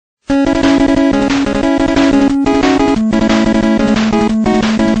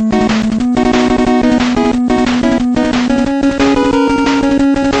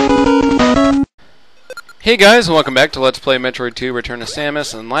Hey guys, and welcome back to Let's Play Metroid 2 Return to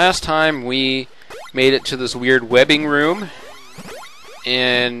Samus. And last time we made it to this weird webbing room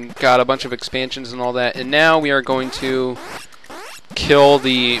and got a bunch of expansions and all that. And now we are going to kill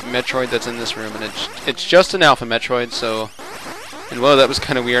the Metroid that's in this room. And it's just an Alpha Metroid, so... And whoa, that was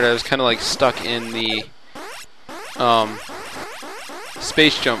kind of weird. I was kind of like stuck in the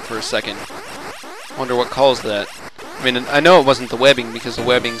space jump for a second. Wonder what caused that. I mean, I know it wasn't the webbing because the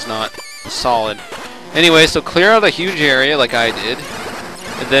webbing's not solid. Anyway, so clear out a huge area like I did,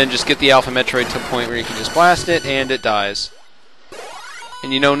 and then just get the Alpha Metroid to a point where you can just blast it, and it dies.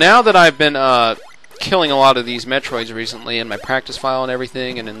 And you know, now that I've been killing a lot of these Metroids recently in my practice file and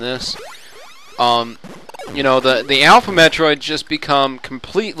everything, and in this, you know, the Alpha Metroid just become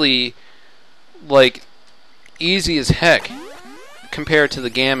completely, like, easy as heck compared to the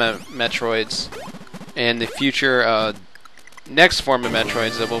Gamma Metroids and the future next form of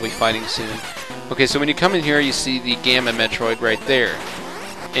Metroids that we'll be fighting soon. Okay, so when you come in here, you see the Gamma Metroid right there,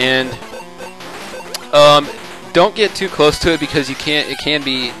 and don't get too close to it because you can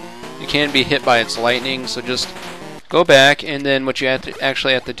be hit by its lightning. So just go back, and then what you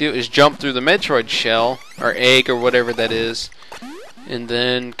actually have to do is jump through the Metroid shell or egg or whatever that is, and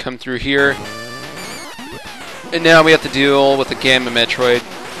then come through here. And now we have to deal with the Gamma Metroid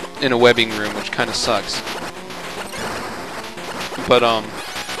in a webbing room, which kind of sucks. But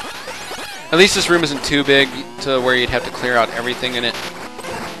at least this room isn't too big to where you'd have to clear out everything in it.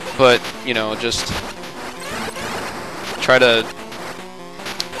 But, you know, just try to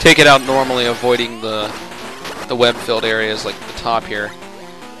take it out normally, avoiding the web-filled areas like the top here.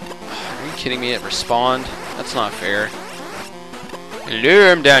 Are you kidding me? It respawned? That's not fair.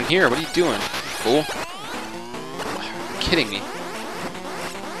 Hello, I'm down here. What are you doing, fool? Are you kidding me?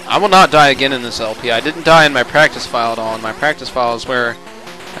 I will not die again in this LP. I didn't die in my practice file at all. In my practice file is where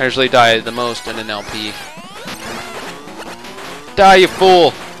I usually die the most in an LP. Die, you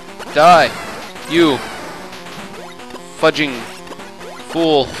fool! Die! You! Fudging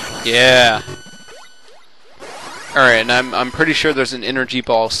fool. Yeah. Alright, and I'm pretty sure there's an energy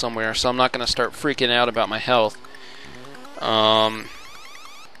ball somewhere, so I'm not gonna start freaking out about my health. Alright.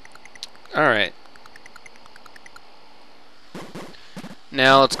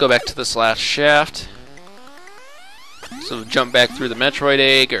 Now let's go back to this last shaft. So jump back through the Metroid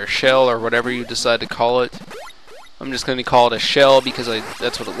egg or shell or whatever you decide to call it. I'm just going to call it a shell because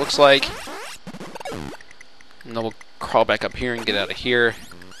that's what it looks like. And then we'll crawl back up here and get out of here.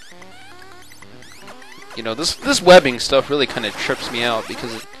 You know, this webbing stuff really kind of trips me out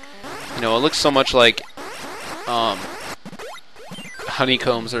because it, you know, it looks so much like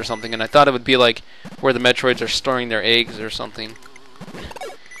honeycombs or something, and I thought it would be like where the Metroids are storing their eggs or something.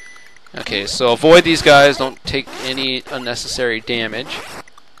 Okay, so avoid these guys, don't take any unnecessary damage.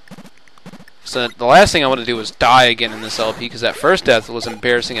 So the last thing I want to do is die again in this LP, because that first death was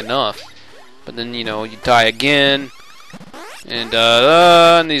embarrassing enough. But then, you know, you die again,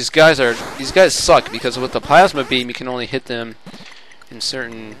 and these guys suck, because with the plasma beam you can only hit them in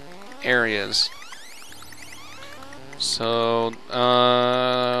certain areas. So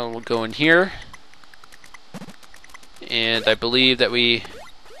we'll go in here, and I believe that we...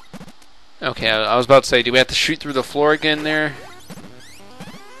 Okay, I was about to say, do we have to shoot through the floor again there?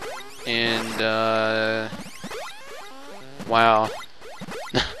 And, wow.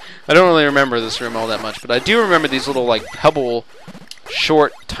 I don't really remember this room all that much, but I do remember these little, like, pebble,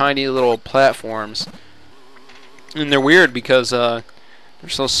 short, tiny little platforms. And they're weird because, they're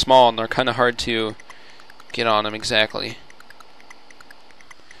so small and they're kind of hard to get on them exactly.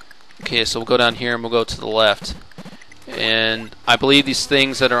 Okay, so we'll go down here and we'll go to the left. And I believe these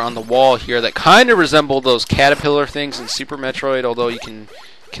things that are on the wall here that kind of resemble those caterpillar things in Super Metroid, although you can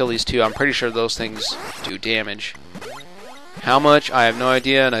kill these too. I'm pretty sure those things do damage. How much? I have no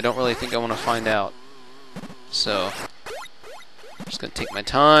idea, and I don't really think I want to find out. So, I'm just going to take my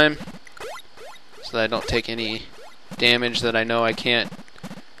time so that I don't take any damage that I know I can't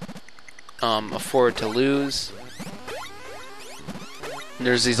afford to lose.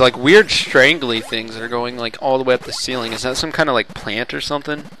 There's these like weird strangly things that are going like all the way up the ceiling. Is that some kind of like plant or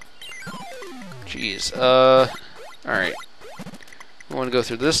something? Jeez. Alright. I want to go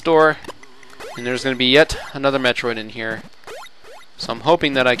through this door, and there's going to be yet another Metroid in here. So I'm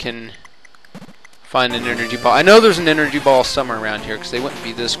hoping that I can find an energy ball. I know there's an energy ball somewhere around here because they wouldn't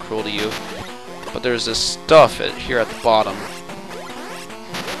be this cruel to you. But there's this stuff here at the bottom.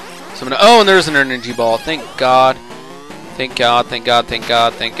 So I'm gonna, oh, and there's an energy ball. Thank God. Thank God, thank God, thank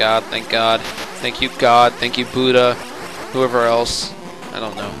God, thank God, thank God. Thank you, God. Thank you, Buddha. Whoever else. I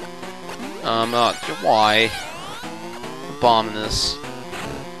don't know. Why? Bomb this.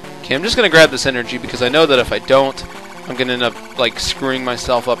 Okay, I'm just gonna grab this energy because I know that if I don't, I'm gonna end up like screwing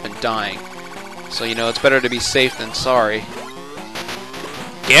myself up and dying. So you know, it's better to be safe than sorry.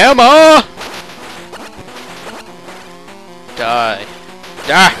 Gamma! Die.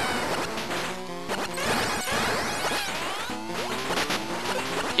 Die!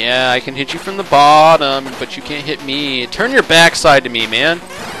 Yeah, I can hit you from the bottom, but you can't hit me. Turn your backside to me, man.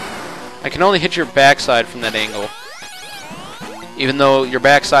 I can only hit your backside from that angle. Even though your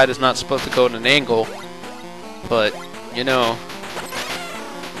backside is not supposed to go at an angle. But, you know.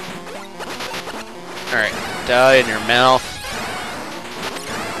 Alright, die in your mouth.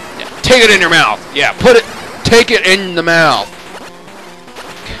 Yeah, take it in your mouth! Yeah, put it, take it in the mouth!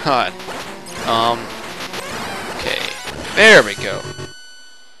 God. Okay, there we go.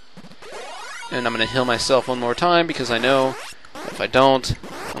 And I'm going to heal myself one more time because I know if I don't,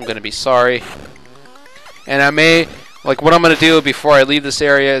 I'm going to be sorry. And I may, like what I'm going to do before I leave this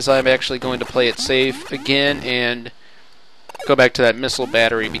area is I'm actually going to play it safe again and go back to that missile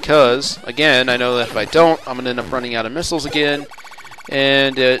battery because, again, I know that if I don't, I'm going to end up running out of missiles again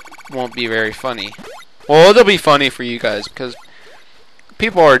and it won't be very funny. Well, it'll be funny for you guys because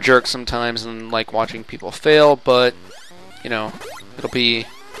people are jerks sometimes and like watching people fail, but, you know, it'll be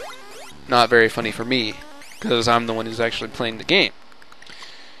not very funny for me, because I'm the one who's actually playing the game.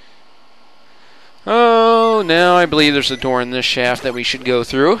 Oh, now I believe there's a door in this shaft that we should go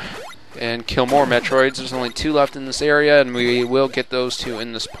through and kill more Metroids. There's only 2 left in this area, and we will get those 2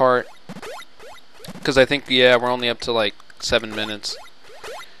 in this part. Because I think, yeah, we're only up to like 7 minutes.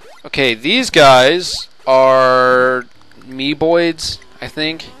 Okay, these guys are Meeboids, I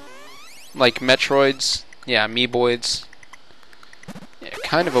think. Like Metroids. Yeah, Meeboids. Yeah,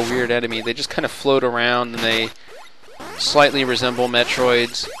 kind of a weird enemy. They just kind of float around and they slightly resemble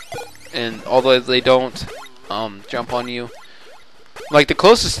Metroids. And although they don't jump on you. Like the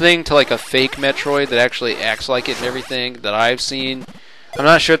closest thing to like a fake Metroid that actually acts like it and everything that I've seen. I'm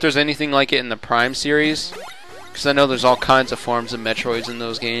not sure if there's anything like it in the Prime series. Because I know there's all kinds of forms of Metroids in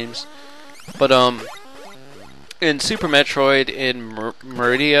those games. But in Super Metroid in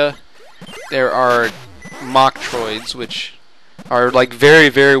Meridia, there are Mocktroids, which are like very,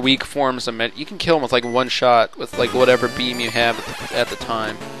 very weak forms of you can kill them with like one shot with like whatever beam you have at the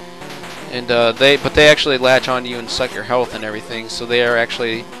time. And they actually latch onto you and suck your health and everything, so they are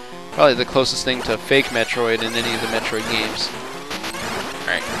actually probably the closest thing to fake Metroid in any of the Metroid games.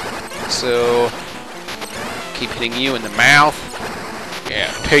 Alright, so keep hitting you in the mouth.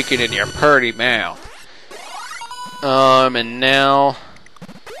 Yeah, take it in your purty mouth. And now,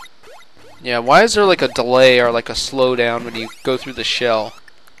 yeah, why is there like a delay or like a slowdown when you go through the shell?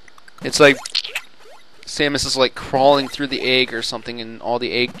 It's like Samus is like crawling through the egg or something and all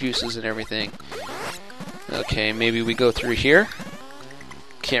the egg juices and everything. Okay, maybe we go through here.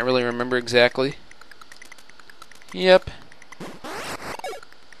 Can't really remember exactly. Yep.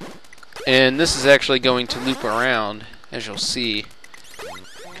 And this is actually going to loop around, as you'll see.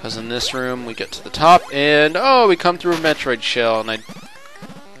 Because in this room we get to the top and oh, we come through a Metroid shell and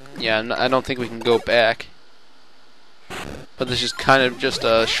I don't think we can go back. But this is kind of just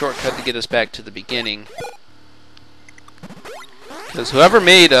a shortcut to get us back to the beginning. Because whoever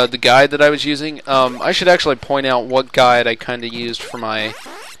made the guide that I was using, I should actually point out what guide I kind of used for to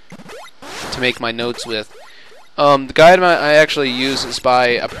make my notes with. The guide I actually use is by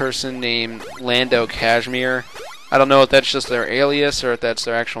a person named Lando Kashmir. I don't know if that's just their alias or if that's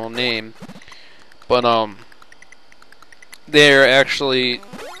their actual name. But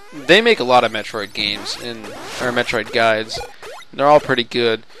they make a lot of Metroid games or Metroid guides. They're all pretty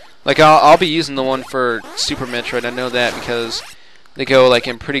good. Like I'll be using the one for Super Metroid. I know that because they go like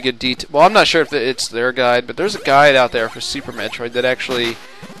in pretty good detail. Well, I'm not sure if it's their guide, but there's a guide out there for Super Metroid that actually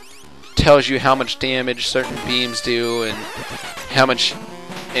tells you how much damage certain beams do and how much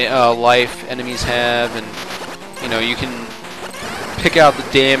life enemies have, and you know, you can pick out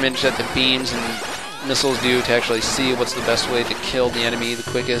the damage that the beams and missiles do to actually see what's the best way to kill the enemy the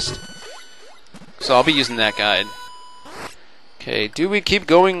quickest. So I'll be using that guide. Okay, do we keep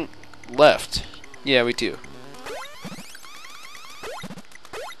going left? Yeah, we do.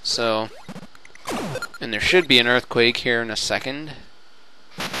 So, and there should be an earthquake here in a second.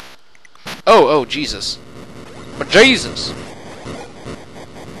 Oh, Jesus. But Jesus!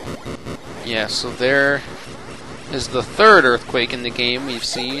 Yeah, so there is the 3rd earthquake in the game we've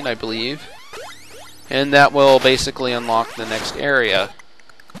seen, I believe. And that will basically unlock the next area.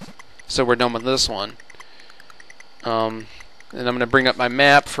 So we're done with this one. And I'm going to bring up my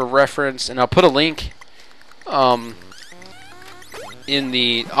map for reference, and I'll put a link in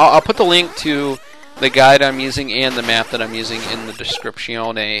the... I'll put the link to the guide I'm using and the map that I'm using in the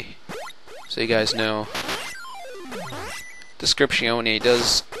descriptione, so you guys know. Descriptione.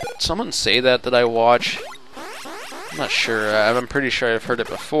 Does someone say that I watch? I'm not sure. I'm pretty sure I've heard it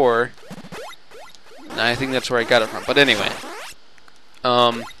before. I think that's where I got it from. But anyway.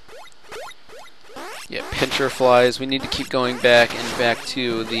 Yeah, pincher flies. We need to keep going back and back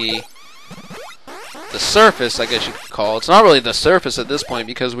to the surface, I guess you could call it. It's not really the surface at this point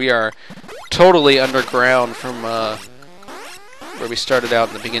because we are totally underground from where we started out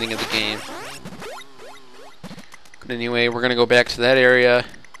in the beginning of the game. But anyway, we're going to go back to that area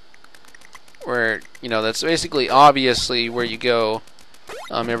where, you know, that's basically obviously where you go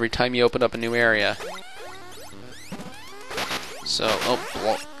every time you open up a new area. So,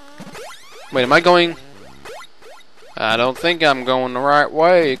 wait, am I going? I don't think I'm going the right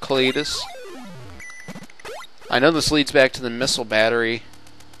way, Cletus. I know this leads back to the missile battery.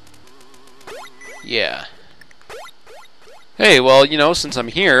 Yeah. Hey, well, you know, since I'm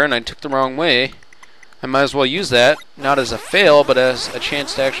here and I took the wrong way, I might as well use that, not as a fail, but as a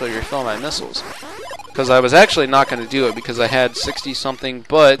chance to actually refill my missiles. Because I was actually not going to do it because I had 60-something,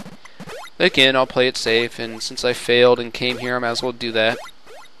 but again, I'll play it safe, and since I failed and came here, I might as well do that.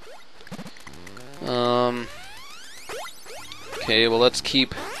 Okay, well, let's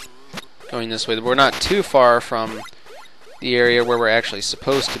keep going this way. We're not too far from the area where we're actually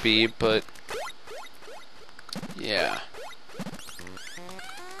supposed to be, but yeah.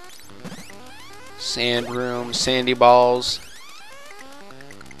 Sand room, sandy balls.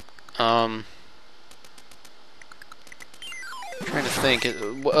 I'm trying to think.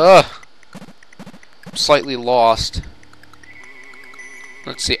 I'm slightly lost.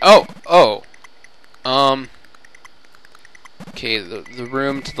 Let's see. Oh. Okay, the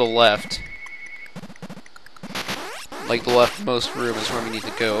room to the left. Like the leftmost room is where we need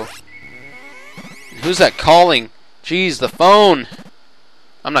to go. And who's that calling? Jeez, the phone!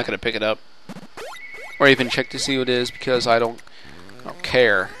 I'm not gonna pick it up. Or even check to see who it is because I don't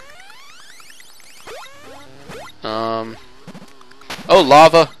care. Oh,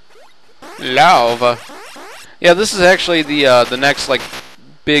 lava. Lava. Yeah, this is actually the next like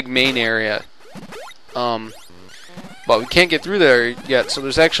big main area. But we can't get through there yet, so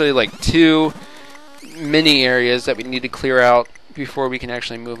there's actually like 2 mini areas that we need to clear out before we can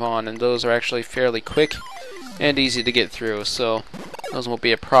actually move on, and those are actually fairly quick and easy to get through, so those won't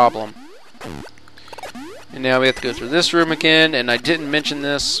be a problem. And now we have to go through this room again, and I didn't mention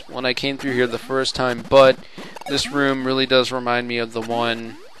this when I came through here the first time, but this room really does remind me of the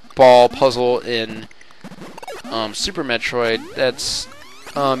one ball puzzle in Super Metroid that's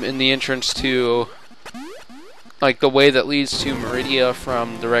in the entrance to, like, the way that leads to Meridia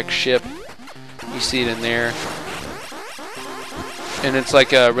from the wrecked ship. You see it in there. And it's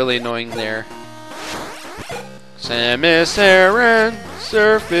like really annoying there. Samus Aran,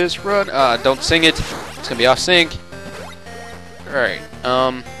 surface run. Don't sing it. It's gonna be off sync. Alright,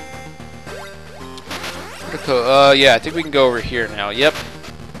 yeah, I think we can go over here now. Yep.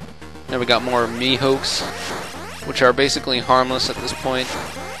 Now we got more Mihawks, which are basically harmless at this point,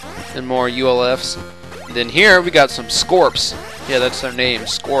 and more ULFs. And then here we got some Scorps. Yeah, that's their name,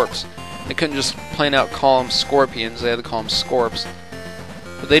 Scorps. They couldn't just plain out call them Scorpions, they had to call them Scorps.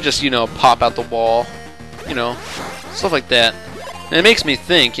 But they just, you know, pop out the wall, you know, stuff like that. And it makes me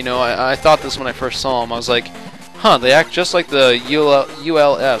think, you know, I thought this when I first saw them. I was like, huh, they act just like the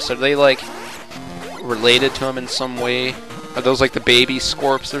ULFs. Are they, like, related to them in some way? Are those, like, the baby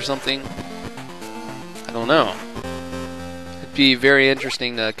Scorps or something? I don't know. It'd be very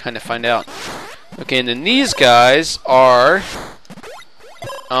interesting to kind of find out. Okay, and then these guys are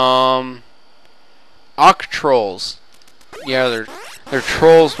Octrolls. Yeah, they're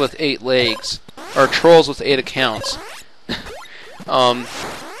trolls with 8 legs, or trolls with 8 accounts.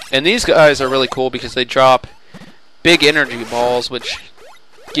 And these guys are really cool because they drop big energy balls, which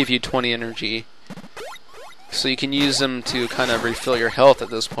give you 20 energy. So you can use them to kind of refill your health at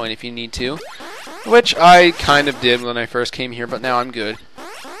this point if you need to, which I kind of did when I first came here, but now I'm good.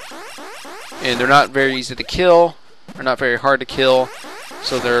 And they're not very easy to kill, or not very hard to kill,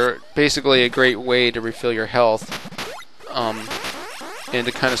 so they're basically a great way to refill your health, and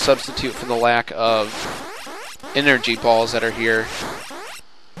to kind of substitute for the lack of energy balls that are here.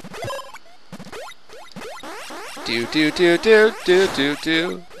 Do do do do do do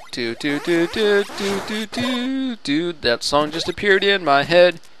do do do do do do do do. That song just appeared in my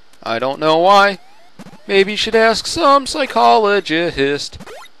head. I don't know why. Maybe you should ask some psychologist.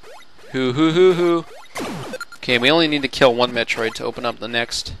 Hoo hoo hoo hoo. Okay, we only need to kill 1 Metroid to open up the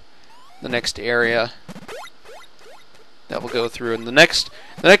next area. that we'll go through. And the next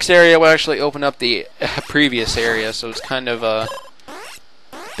area will actually open up the previous area, so it's kind of a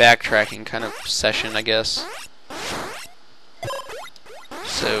backtracking kind of session, I guess.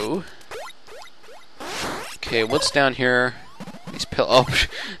 So, okay, what's down here? These oh,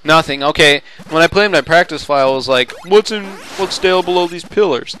 nothing. Okay, when I played my practice file, it was like, what's down below these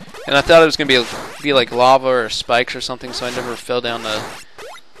pillars? And I thought it was gonna be like lava or spikes or something, so I never fell down to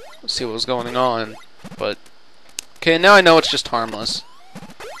see what was going on. But okay, now I know it's just harmless,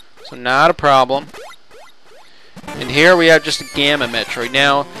 so not a problem. And here we have just a Gamma Metroid.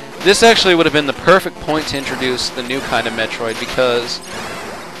 Now, this actually would have been the perfect point to introduce the new kind of Metroid, because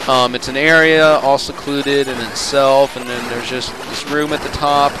it's an area all secluded in itself, and then there's just this room at the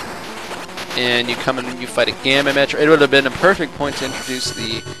top, and you come in and you fight a Gamma Metroid. It would have been a perfect point to introduce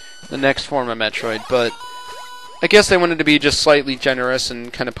the next form of Metroid, but I guess they wanted to be just slightly generous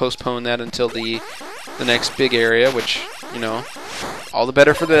and kind of postpone that until the next big area, which, you know, all the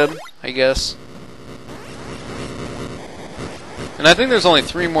better for them, I guess. And I think there's only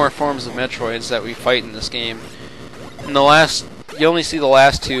 3 more forms of Metroids that we fight in this game. And you only see the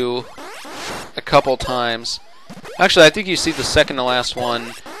last 2 a couple times. Actually, I think you see the second to last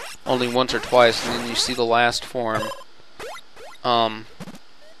one only once or twice, and then you see the last form,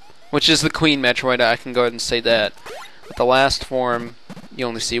 which is the Queen Metroid. I can go ahead and say that. But the last form you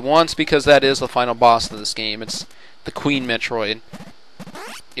only see once, because that is the final boss of this game. It's the Queen Metroid.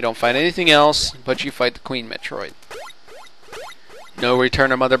 You don't fight anything else, but you fight the Queen Metroid. No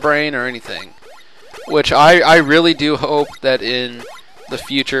return of Mother Brain or anything. Which I really do hope that in the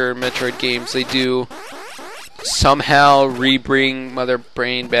future Metroid games they do somehow re-bring Mother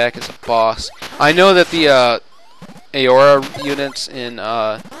Brain back as a boss. I know that the Aora units in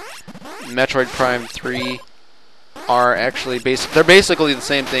Metroid Prime 3 are actually they're basically the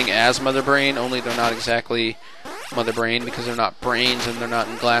same thing as Mother Brain, only they're not exactly Mother Brain, because they're not brains and they're not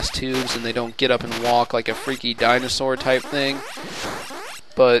in glass tubes and they don't get up and walk like a freaky dinosaur type thing.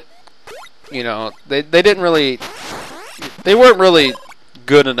 But, you know, they weren't really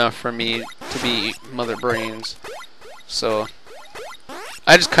good enough for me to be Mother Brains. So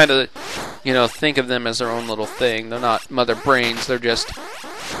I just kind of, you know, think of them as their own little thing. They're not Mother Brains, they're just,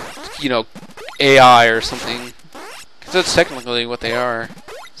 you know, AI or something. Because that's technically what they are.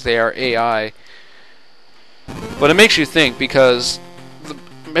 They are AI. But it makes you think, because the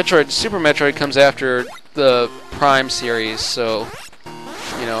Super Metroid comes after the Prime series, so,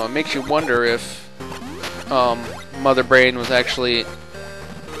 you know, it makes you wonder if Mother Brain was actually,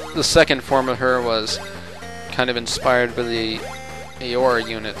 the second form of her was kind of inspired by the Aora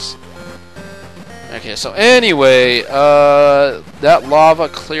units. Okay, so anyway, that lava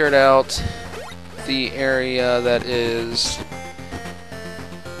cleared out the area that is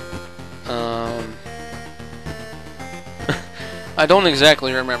I don't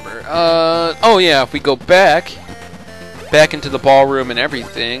exactly remember. Oh yeah, if we go back into the ballroom and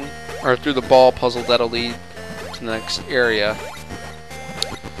everything, or through the ball puzzle, that'll lead to the next area.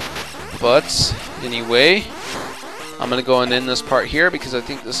 But anyway, I'm gonna go and end this part here, because I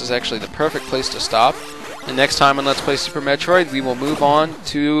think this is actually the perfect place to stop. And next time on Let's Play Super Metroid, we will move on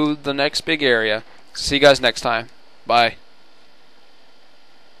to the next big area. See you guys next time. Bye.